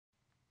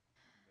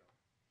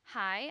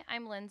Hi,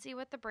 I'm Lindsay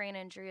with the Brain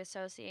Injury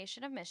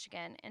Association of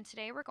Michigan, and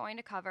today we're going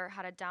to cover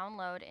how to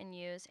download and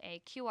use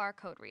a QR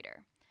code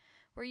reader.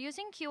 We're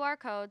using QR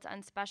codes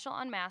on special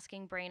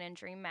unmasking brain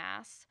injury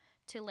masks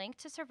to link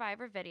to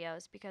survivor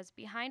videos because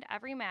behind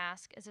every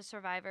mask is a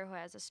survivor who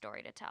has a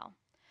story to tell.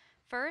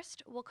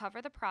 First, we'll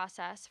cover the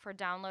process for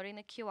downloading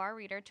the QR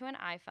reader to an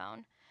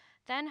iPhone,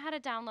 then how to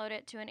download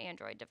it to an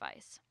Android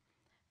device.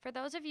 For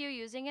those of you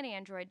using an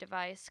Android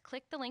device,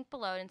 click the link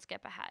below and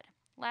skip ahead.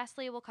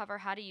 Lastly, we'll cover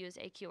how to use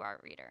a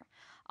QR reader.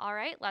 All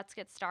right, let's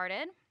get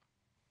started.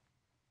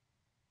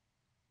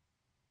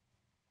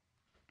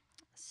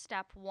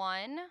 Step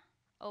 1,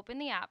 open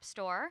the App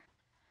Store.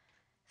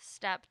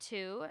 Step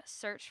 2,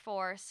 search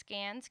for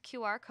Scans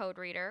QR code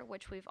reader,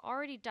 which we've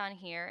already done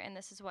here, and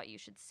this is what you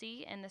should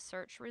see in the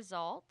search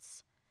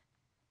results.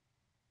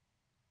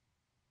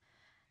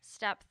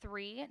 Step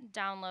 3,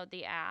 download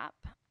the app.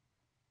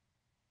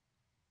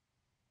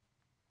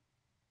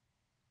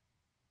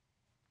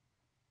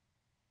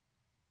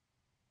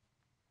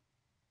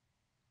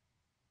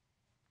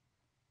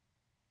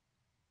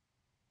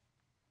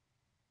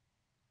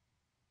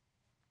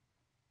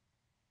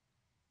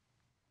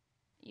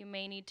 You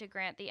may need to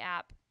grant the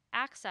app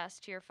access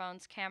to your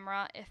phone's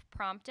camera. If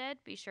prompted,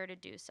 be sure to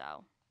do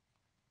so.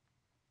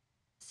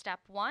 Step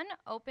 1,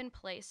 open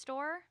Play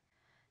Store.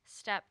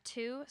 Step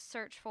 2,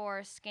 search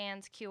for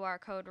Scans QR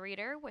code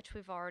reader, which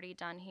we've already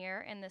done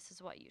here, and this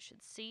is what you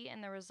should see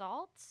in the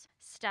results.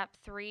 Step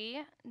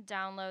 3,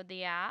 download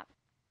the app.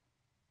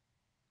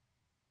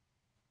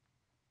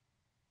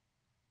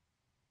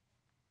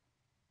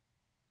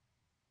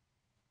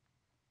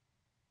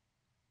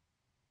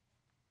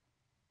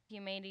 You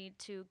may need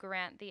to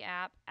grant the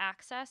app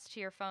access to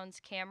your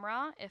phone's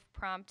camera. If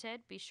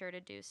prompted, be sure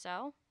to do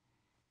so.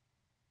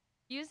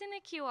 Using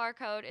the QR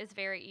code is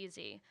very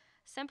easy.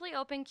 Simply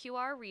open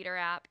QR Reader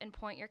app and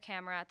point your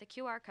camera at the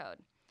QR code.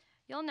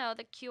 You'll know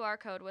the QR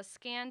code was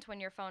scanned when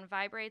your phone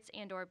vibrates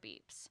and/or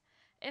beeps.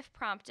 If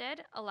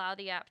prompted, allow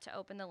the app to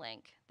open the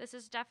link. This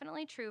is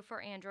definitely true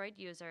for Android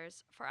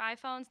users. For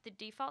iPhones, the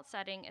default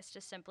setting is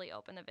to simply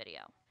open the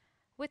video.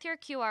 With your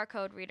QR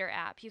code reader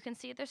app, you can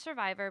see the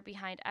survivor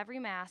behind every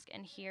mask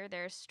and hear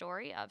their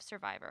story of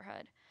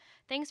survivorhood.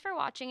 Thanks for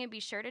watching, and be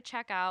sure to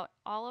check out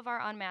all of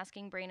our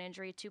Unmasking Brain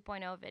Injury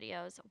 2.0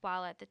 videos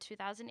while at the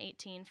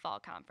 2018 Fall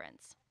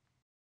Conference.